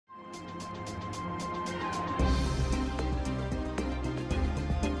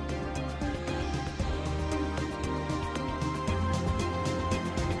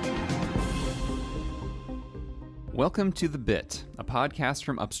Welcome to The Bit, a podcast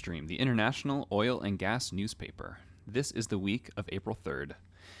from Upstream, the international oil and gas newspaper. This is the week of April 3rd.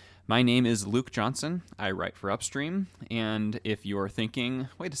 My name is Luke Johnson. I write for Upstream, and if you're thinking,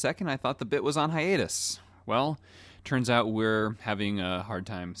 wait a second, I thought The Bit was on hiatus. Well, turns out we're having a hard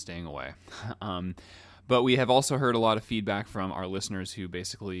time staying away. But we have also heard a lot of feedback from our listeners who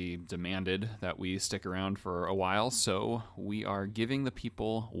basically demanded that we stick around for a while, so we are giving the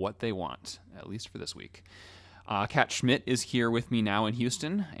people what they want, at least for this week. Kat Schmidt is here with me now in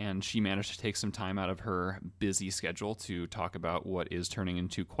Houston, and she managed to take some time out of her busy schedule to talk about what is turning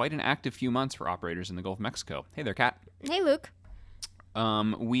into quite an active few months for operators in the Gulf of Mexico. Hey there, Kat. Hey, Luke.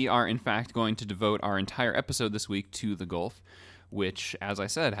 We are, in fact, going to devote our entire episode this week to the Gulf, which, as I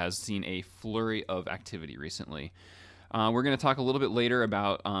said, has seen a flurry of activity recently. We're going to talk a little bit later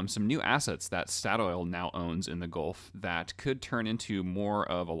about some new assets that Statoil now owns in the Gulf that could turn into more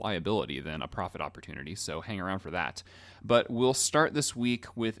of a liability than a profit opportunity, so hang around for that. But we'll start this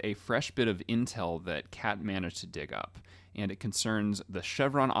week with a fresh bit of intel that Kat managed to dig up, and it concerns the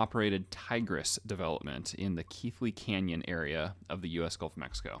Chevron-operated Tigris development in the Keithley Canyon area of the U.S. Gulf of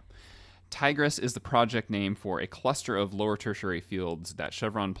Mexico. Tigris is the project name for a cluster of lower tertiary fields that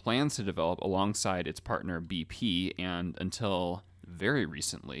Chevron plans to develop alongside its partner BP and, until very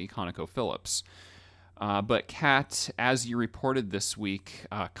recently, ConocoPhillips. But Kat, as you reported this week,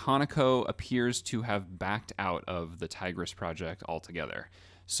 Conoco appears to have backed out of the Tigris project altogether.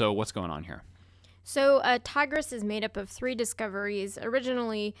 So what's going on here? So Tigris is made up of three discoveries.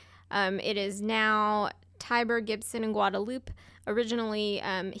 Originally, it is now Tiber, Gibson, and Guadalupe. Originally,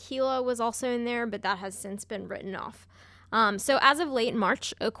 Gila was also in there, but that has since been written off. So as of late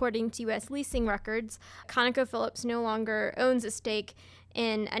March, according to U.S. leasing records, ConocoPhillips no longer owns a stake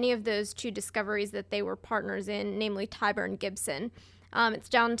in any of those two discoveries that they were partners in, namely Tiber and Gibson. It's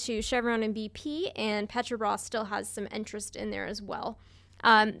down to Chevron and BP, and Petrobras still has some interest in there as well.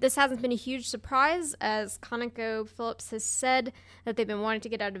 This hasn't been a huge surprise, as ConocoPhillips has said that they've been wanting to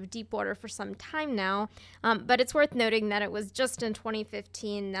get out of deep water for some time now. But it's worth noting that it was just in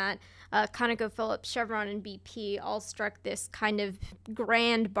 2015 that ConocoPhillips, Chevron, and BP all struck this kind of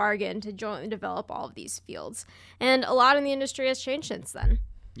grand bargain to jointly develop all of these fields. And a lot in the industry has changed since then.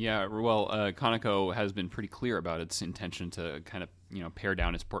 Yeah, well, Conoco has been pretty clear about its intention to kind of, pare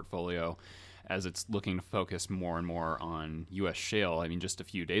down its portfolio as it's looking to focus more and more on U.S. shale. I mean, just a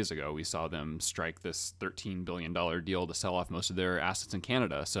few days ago, we saw them strike this $13 billion deal to sell off most of their assets in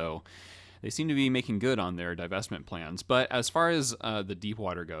Canada. So they seem to be making good on their divestment plans. But as far as the deep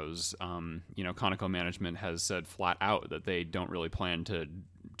water goes, Conoco management has said flat out that they don't really plan to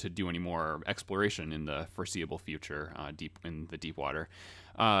do any more exploration in the foreseeable future deep in the deep water.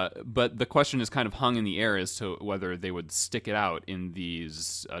 But the question is kind of hung in the air as to whether they would stick it out in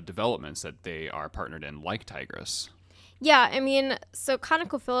these developments that they are partnered in, like Tigris. Yeah, I mean, so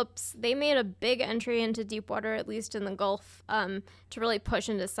ConocoPhillips, they made a big entry into deep water, at least in the Gulf, to really push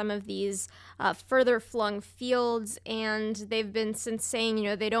into some of these further flung fields. And they've been since saying,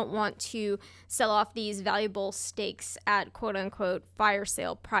 they don't want to sell off these valuable stakes at quote unquote fire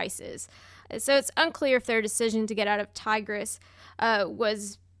sale prices. So it's unclear if their decision to get out of Tigris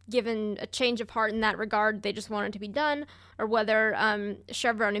was given a change of heart in that regard, they just wanted to be done, or whether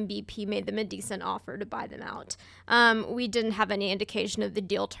Chevron and BP made them a decent offer to buy them out. We didn't have any indication of the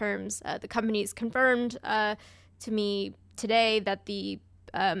deal terms. The companies confirmed to me today that the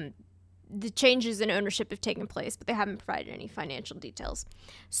changes in ownership have taken place, but they haven't provided any financial details.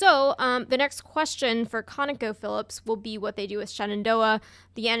 So the next question for ConocoPhillips will be what they do with Shenandoah,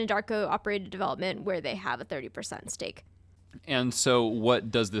 the Anadarko-operated development, where they have a 30% stake. And so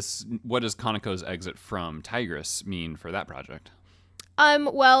what does Conoco's exit from Tigris mean for that project?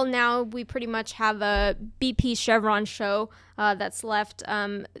 Well, now we pretty much have a BP Chevron show that's left.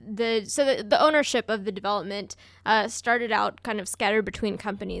 The ownership of the development started out kind of scattered between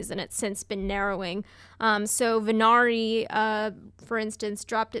companies, and it's since been narrowing. So Venari, for instance,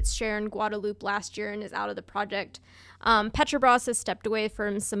 dropped its share in Guadalupe last year and is out of the project. Petrobras has stepped away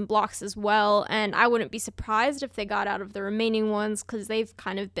from some blocks as well, and I wouldn't be surprised if they got out of the remaining ones because they've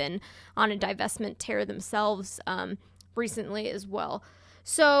kind of been on a divestment tear themselves recently as well.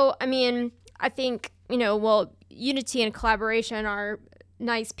 So, I mean, I think, unity and collaboration are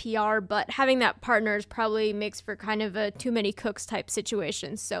nice PR, but having that partners probably makes for kind of a too many cooks type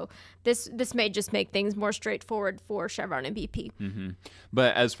situation. So this may just make things more straightforward for Chevron and BP. Mm-hmm.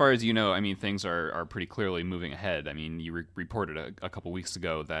 But as far as you know, I mean, things are pretty clearly moving ahead. I mean, you reported a couple weeks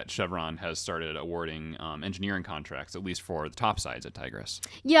ago that Chevron has started awarding engineering contracts, at least for the topsides at Tigris.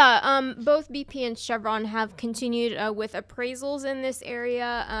 Yeah, both BP and Chevron have continued with appraisals in this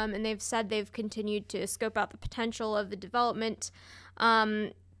area, and they've said they've continued to scope out the potential of the development.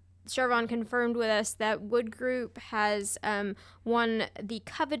 Chevron confirmed with us that Wood Group has won the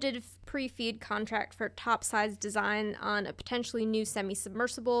coveted pre-FEED contract for topsides design on a potentially new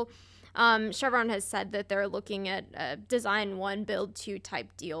semi-submersible. Chevron has said that they're looking at a design one, build two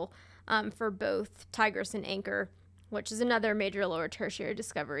type deal for both Tigris and Anchor, which is another major lower tertiary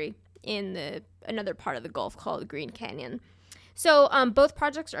discovery in another part of the Gulf called Green Canyon. So both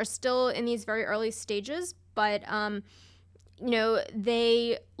projects are still in these very early stages, but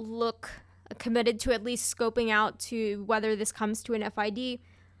they look committed to at least scoping out to whether this comes to an FID.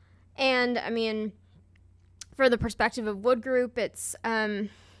 And I mean, for the perspective of Wood Group, it's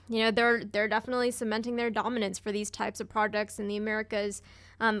they're definitely cementing their dominance for these types of projects in the Americas.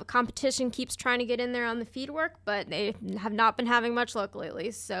 Competition keeps trying to get in there on the feed work, but they have not been having much luck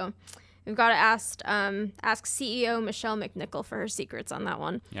lately. So we've got to ask CEO Michelle McNichol for her secrets on that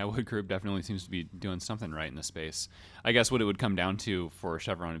one. Yeah, Wood Group definitely seems to be doing something right in this space. I guess what it would come down to for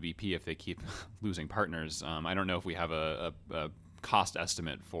Chevron and BP if they keep losing partners, I don't know if we have a cost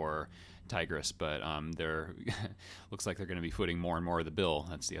estimate for Tigris, but they're looks like they're going to be footing more and more of the bill.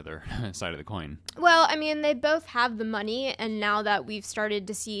 That's the other side of the coin. Well, I mean, they both have the money, and now that we've started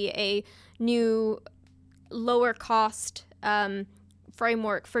to see a new lower cost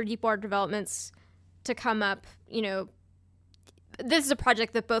framework for deepwater developments to come up, this is a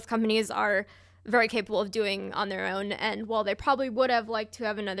project that both companies are very capable of doing on their own. And while they probably would have liked to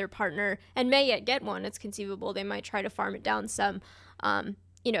have another partner and may yet get one, it's conceivable they might try to farm it down some.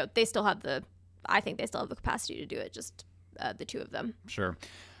 They still have I think they still have the capacity to do it, just the two of them. Sure.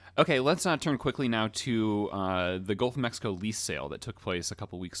 Okay, let's turn quickly now to the Gulf of Mexico lease sale that took place a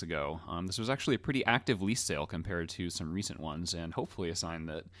couple weeks ago. This was actually a pretty active lease sale compared to some recent ones, and hopefully a sign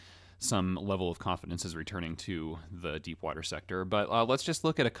that some level of confidence is returning to the deep water sector. But let's just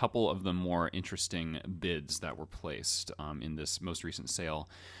look at a couple of the more interesting bids that were placed in this most recent sale.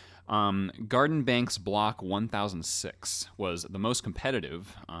 Garden Bank's Block 1006 was the most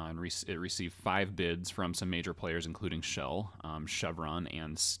competitive, and it received 5 bids from some major players, including Shell, Chevron,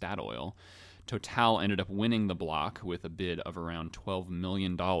 and Statoil. Total ended up winning the block with a bid of around $12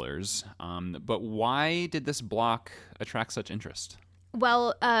 million. But why did this block attract such interest?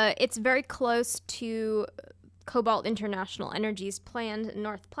 Well, it's very close to Cobalt International Energy's planned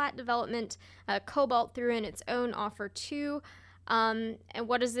North Platte development. Cobalt threw in its own offer too. And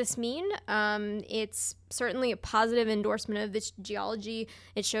what does this mean? It's certainly a positive endorsement of this geology.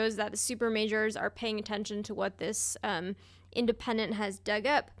 It shows that the super majors are paying attention to what this independent has dug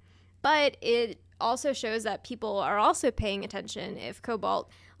up. But it also shows that people are also paying attention if Cobalt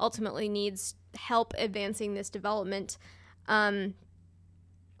ultimately needs help advancing this development.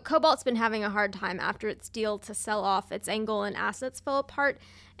 Cobalt's been having a hard time after its deal to sell off its Angolan assets fell apart,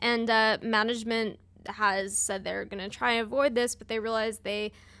 and management has said they're going to try and avoid this, but they realize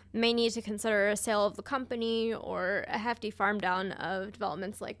they may need to consider a sale of the company or a hefty farm down of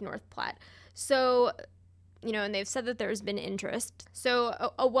developments like North Platte. So, and they've said that there's been interest.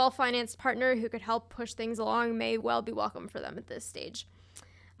 So a well-financed partner who could help push things along may well be welcome for them at this stage.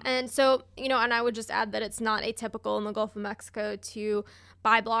 And so, and I would just add that it's not atypical in the Gulf of Mexico to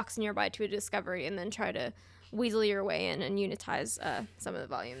buy blocks nearby to a discovery and then try to weasel your way in and unitize some of the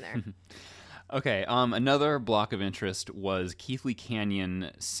volume there. Okay, another block of interest was Keithley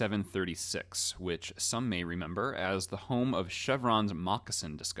Canyon 736, which some may remember as the home of Chevron's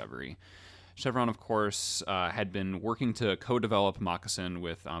Moccasin discovery. Chevron, of course, had been working to co-develop Moccasin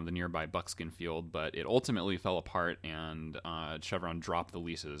with the nearby Buckskin field, but it ultimately fell apart and Chevron dropped the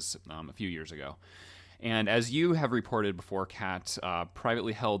leases a few years ago. And as you have reported before, Kat,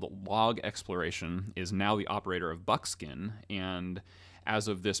 privately held Log Exploration is now the operator of Buckskin, and as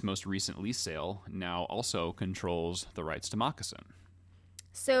of this most recent lease sale, now also controls the rights to Moccasin.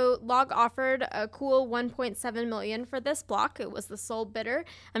 So Log offered a cool $1.7 million for this block. It was the sole bidder.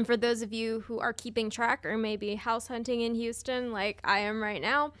 And for those of you who are keeping track or maybe house hunting in Houston like I am right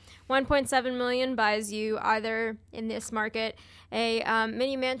now, $1.7 million buys you either in this market a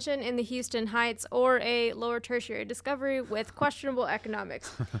mini mansion in the Houston Heights or a lower tertiary discovery with questionable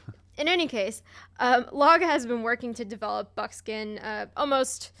economics. In any case, Log has been working to develop Buckskin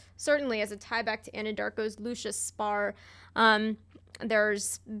almost certainly as a tieback to Anadarko's Lucius Spar.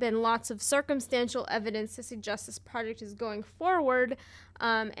 There's been lots of circumstantial evidence to suggest this project is going forward.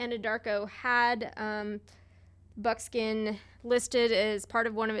 Anadarko had Buckskin listed as part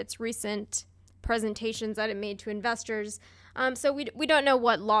of one of its recent presentations that it made to investors. So we don't know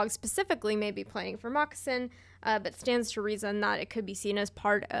what logs specifically may be planning for Moccasin, but stands to reason that it could be seen as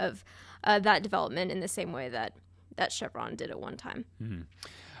part of that development in the same way that Chevron did at one time. Mm-hmm.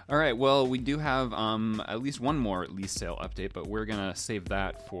 All right, well, we do have at least one more lease sale update, but we're going to save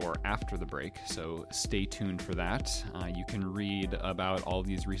that for after the break, so stay tuned for that. You can read about all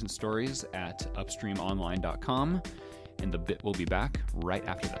these recent stories at upstreamonline.com, and the bit will be back right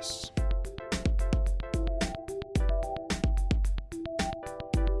after this.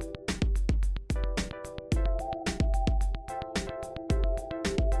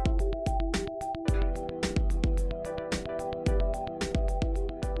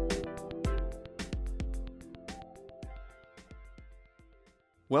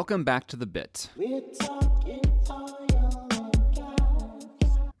 Welcome back to The Bit.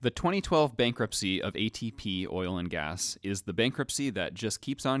 The 2012 bankruptcy of ATP Oil and Gas is the bankruptcy that just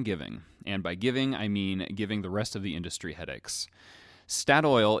keeps on giving. And by giving, I mean giving the rest of the industry headaches.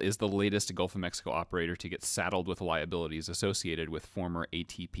 Statoil is the latest Gulf of Mexico operator to get saddled with liabilities associated with former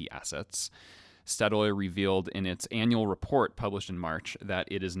ATP assets. Statoil revealed in its annual report published in March that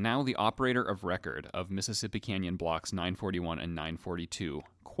it is now the operator of record of Mississippi Canyon Blocks 941 and 942,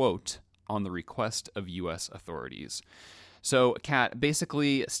 quote, on the request of U.S. authorities. So, Kat,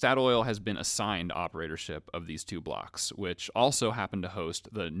 basically, Statoil has been assigned operatorship of these two blocks, which also happen to host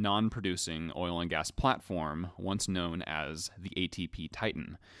the non-producing oil and gas platform once known as the ATP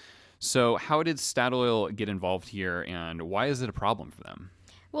Titan. So, how did Statoil get involved here, and why is it a problem for them?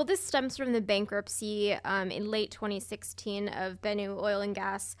 Well, this stems from the bankruptcy in late 2016 of Bennu Oil and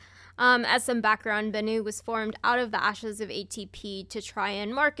Gas. As some background, Bennu was formed out of the ashes of ATP to try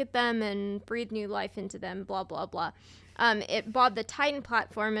and market them and breathe new life into them, blah, blah, blah. It bought the Titan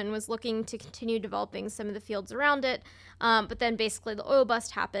platform and was looking to continue developing some of the fields around it, but then basically the oil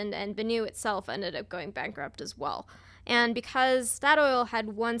bust happened and Bennu itself ended up going bankrupt as well. And because Statoil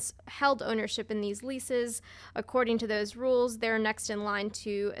had once held ownership in these leases, according to those rules, they're next in line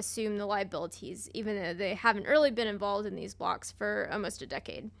to assume the liabilities, even though they haven't really been involved in these blocks for almost a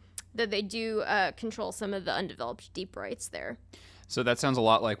decade, though they do control some of the undeveloped deep rights there. So that sounds a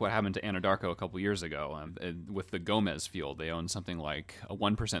lot like what happened to Anadarko a couple years ago with the Gomez field. They owned something like a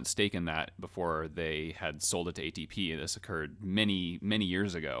 1% stake in that before they had sold it to ATP. This occurred many, many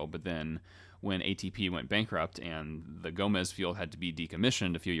years ago, but then when ATP went bankrupt and the Gomez field had to be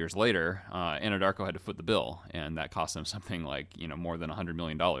decommissioned a few years later, Anadarko had to foot the bill, and that cost them something like more than $100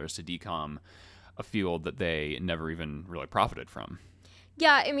 million to decom a field that they never even really profited from.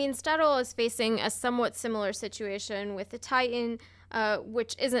 Yeah, I mean, Statoil is facing a somewhat similar situation with the Titan,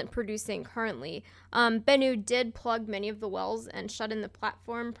 which isn't producing currently. Bennu did plug many of the wells and shut in the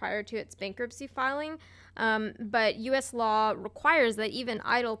platform prior to its bankruptcy filing, but U.S. law requires that even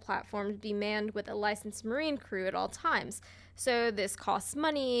idle platforms be manned with a licensed marine crew at all times. So this costs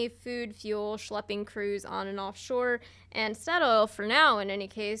money, food, fuel, schlepping crews on and offshore, and Statoil, for now in any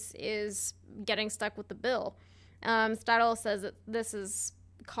case, is getting stuck with the bill. Statoil says that this is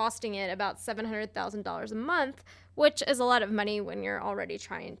costing it about $700,000 a month, which is a lot of money when you're already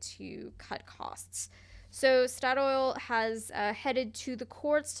trying to cut costs. So Statoil has headed to the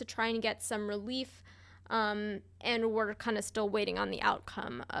courts to try and get some relief, and we're kind of still waiting on the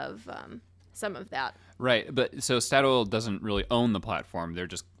outcome of some of that. Right, but so Statoil doesn't really own the platform; they're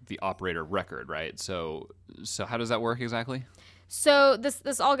just the operator of record, right? So how does that work exactly? So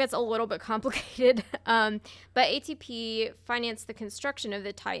this all gets a little bit complicated, but ATP financed the construction of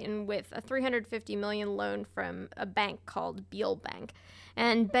the Titan with a $350 million loan from a bank called Beal Bank.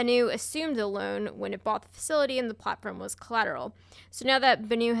 And Bennu assumed the loan when it bought the facility and the platform was collateral. So now that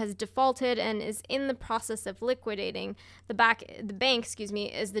Bennu has defaulted and is in the process of liquidating, the bank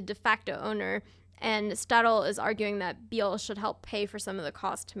is the de facto owner, and Statoil is arguing that Beal should help pay for some of the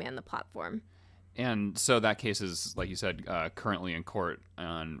cost to man the platform. And so that case is, like you said, currently in court.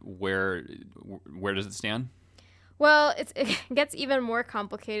 On where does it stand? Well, it gets even more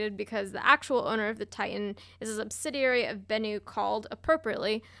complicated because the actual owner of the Titan is a subsidiary of Bennu called,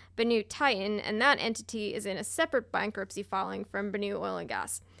 appropriately, Bennu Titan, and that entity is in a separate bankruptcy filing from Bennu Oil and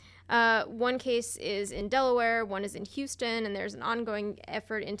Gas. One case is in Delaware, one is in Houston, and there's an ongoing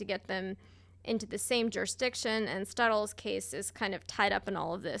effort to get them into the same jurisdiction, and Statoil's case is kind of tied up in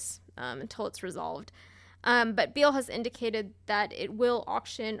all of this until it's resolved. But Beal has indicated that it will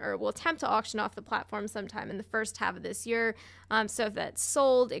auction or will attempt to auction off the platform sometime in the first half of this year. So if that's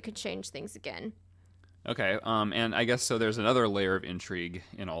sold, it could change things again. Okay, and I guess so there's another layer of intrigue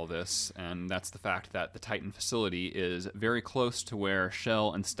in all this, and that's the fact that the Titan facility is very close to where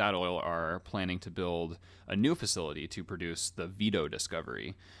Shell and Statoil are planning to build a new facility to produce the Vito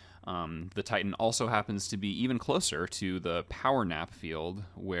discovery. The Titan also happens to be even closer to the Power Nap field,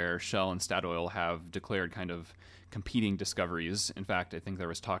 where Shell and Statoil have declared kind of competing discoveries. In fact, I think there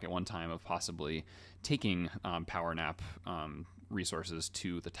was talk at one time of possibly taking Power Nap resources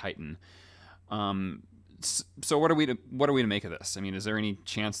to the Titan. So what are we to make of this? I mean, is there any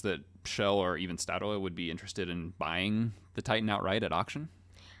chance that Shell or even Statoil would be interested in buying the Titan outright at auction?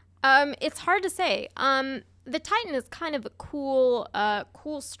 It's hard to say. The Titan is kind of a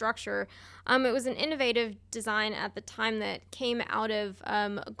cool structure. It was an innovative design at the time that came out of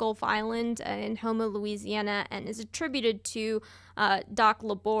Gulf Island in Houma, Louisiana, and is attributed to Doc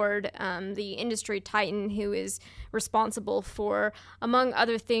Laborde, the industry titan who is responsible for, among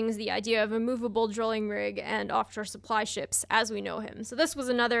other things, the idea of a movable drilling rig and offshore supply ships as we know him. So this was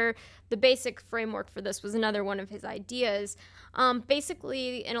the basic framework for this was another one of his ideas.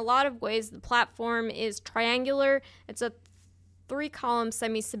 Basically, in a lot of ways, the platform is triangular. It's a 3-column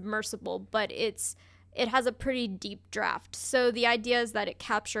semi-submersible, but it has a pretty deep draft. So the idea is that it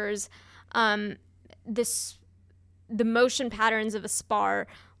captures the motion patterns of a spar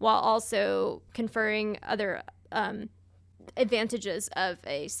while also conferring other advantages of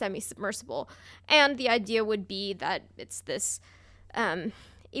a semi-submersible. And the idea would be that it's this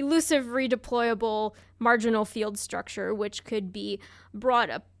elusive, redeployable marginal field structure, which could be brought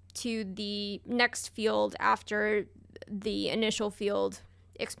up to the next field after the initial field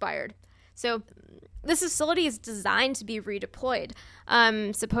expired. So this facility is designed to be redeployed.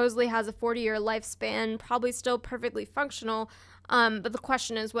 Supposedly has a 40-year lifespan, probably still perfectly functional, but the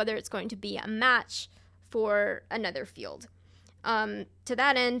question is whether it's going to be a match for another field. To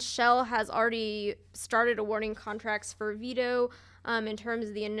that end, Shell has already started awarding contracts for Vito in terms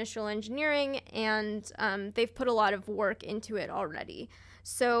of the initial engineering, and they've put a lot of work into it already.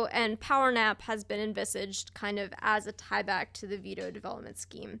 So, and PowerNap has been envisaged kind of as a tieback to the Vito development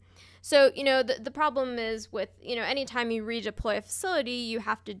scheme. So, the problem is with, anytime you redeploy a facility, you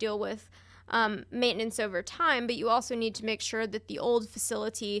have to deal with maintenance over time, but you also need to make sure that the old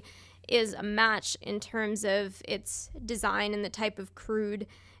facility is a match in terms of its design and the type of crude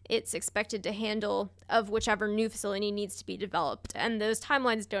it's expected to handle of whichever new facility needs to be developed. And those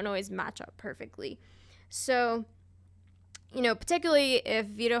timelines don't always match up perfectly. So, particularly if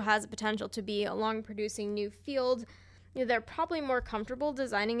Vito has the potential to be a long-producing new field, they're probably more comfortable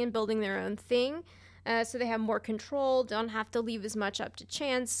designing and building their own thing, so they have more control, don't have to leave as much up to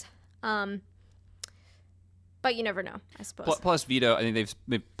chance. But you never know, I suppose. Plus, Vito, I think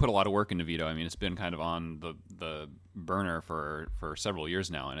they've put a lot of work into Vito. I mean, it's been kind of on the burner for several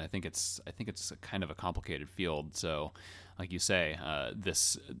years now, and I think it's a kind of a complicated field. So, like you say,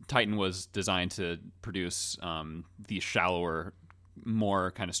 this Titan was designed to produce these shallower, more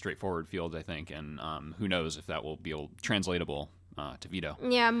kind of straightforward fields, I think, and who knows if that will be translatable to Vito.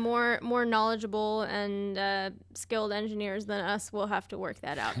 Yeah, more knowledgeable and skilled engineers than us will have to work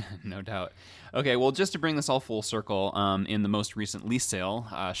that out. No doubt. Okay, well, just to bring this all full circle, in the most recent lease sale,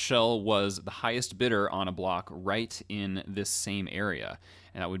 Shell was the highest bidder on a block right in this same area,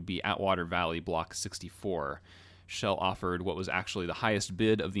 and that would be Atwater Valley Block 64. Shell offered what was actually the highest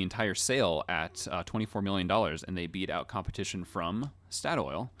bid of the entire sale at $24 million, and they beat out competition from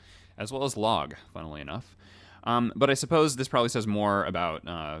Statoil, as well as Log, funnily enough. But I suppose this probably says more about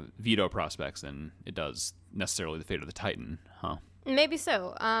Vito prospects than it does necessarily the fate of the Titan, huh? Maybe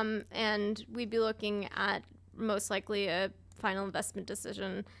so. And we'd be looking at most likely a final investment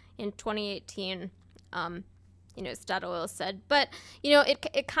decision in 2018. Statoil said. But,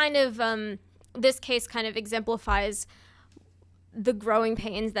 it kind of, this case kind of exemplifies the growing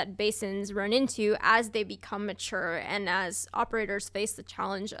pains that basins run into as they become mature and as operators face the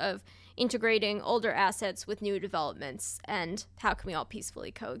challenge of integrating older assets with new developments and how can we all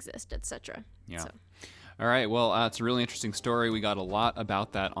peacefully coexist, etc. Yeah. So. All right. Well, it's a really interesting story. We got a lot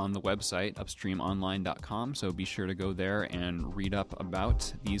about that on the website, upstreamonline.com, so be sure to go there and read up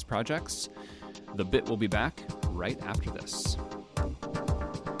about these projects. The Bit will be back right after this.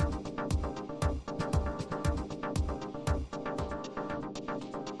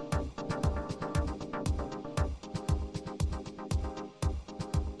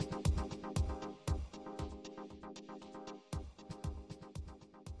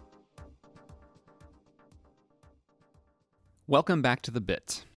 Welcome back to The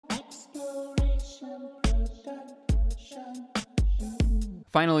Bit.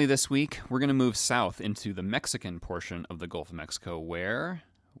 Finally this week, we're going to move south into the Mexican portion of the Gulf of Mexico where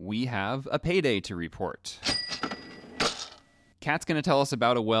we have a payday to report. Kat's going to tell us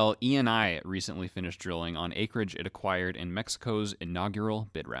about a well E&I recently finished drilling on acreage it acquired in Mexico's inaugural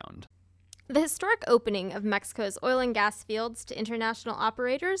bid round. The historic opening of Mexico's oil and gas fields to international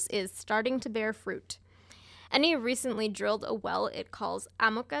operators is starting to bear fruit. Eni recently drilled a well it calls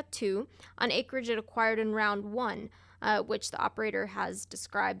Amoca 2 on acreage it acquired in Round 1, which the operator has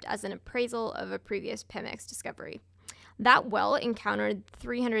described as an appraisal of a previous Pemex discovery. That well encountered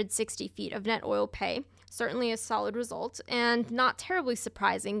 360 feet of net oil pay, certainly a solid result, and not terribly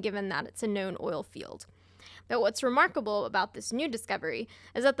surprising given that it's a known oil field. But what's remarkable about this new discovery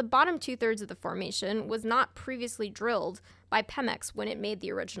is that the bottom two-thirds of the formation was not previously drilled by Pemex when it made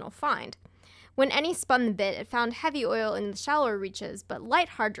the original find. When Eni spun the bit, it found heavy oil in the shallower reaches, but light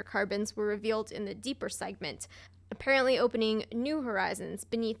hydrocarbons were revealed in the deeper segment, apparently opening new horizons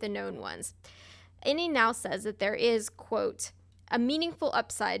beneath the known ones. Eni now says that there is, quote, a meaningful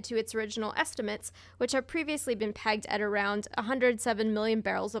upside to its original estimates, which have previously been pegged at around 107 million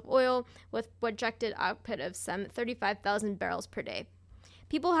barrels of oil, with projected output of some 35,000 barrels per day.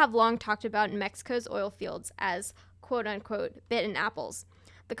 People have long talked about Mexico's oil fields as, quote-unquote, bitten apples.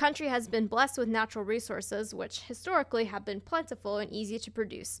 The country has been blessed with natural resources, which historically have been plentiful and easy to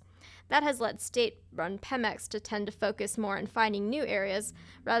produce. That has led state-run Pemex to tend to focus more on finding new areas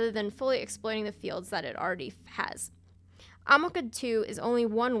rather than fully exploiting the fields that it already has. Amoca 2 is only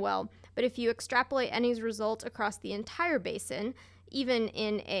one well, but if you extrapolate Eni's result across the entire basin, even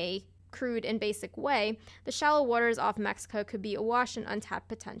in a crude and basic way, the shallow waters off Mexico could be awash in untapped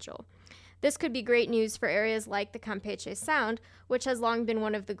potential. This could be great news for areas like the Campeche Sound, which has long been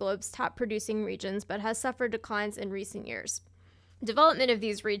one of the globe's top producing regions but has suffered declines in recent years. Development of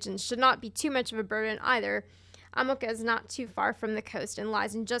these regions should not be too much of a burden either. Amoca is not too far from the coast and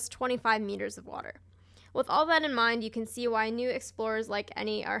lies in just 25 meters of water. With all that in mind, you can see why new explorers like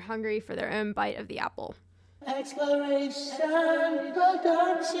Eni are hungry for their own bite of the apple. Exploration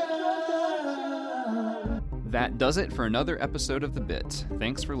Production. That does it for another episode of The Bit.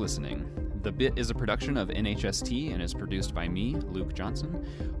 Thanks for listening. The Bit is a production of NHST and is produced by me, Luke Johnson.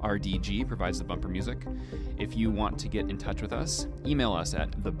 RDG provides the bumper music. If you want to get in touch with us, email us at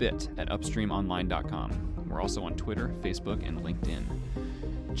thebit@upstreamonline.com. We're also on Twitter, Facebook, and LinkedIn.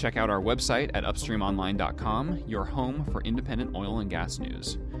 Check out our website at upstreamonline.com, your home for independent oil and gas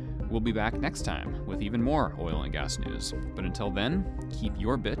news. We'll be back next time with even more oil and gas news. But until then, keep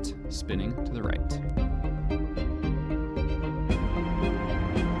your bit spinning to the right.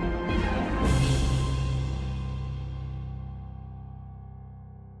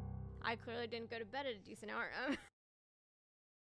 I clearly didn't go to bed at a decent hour.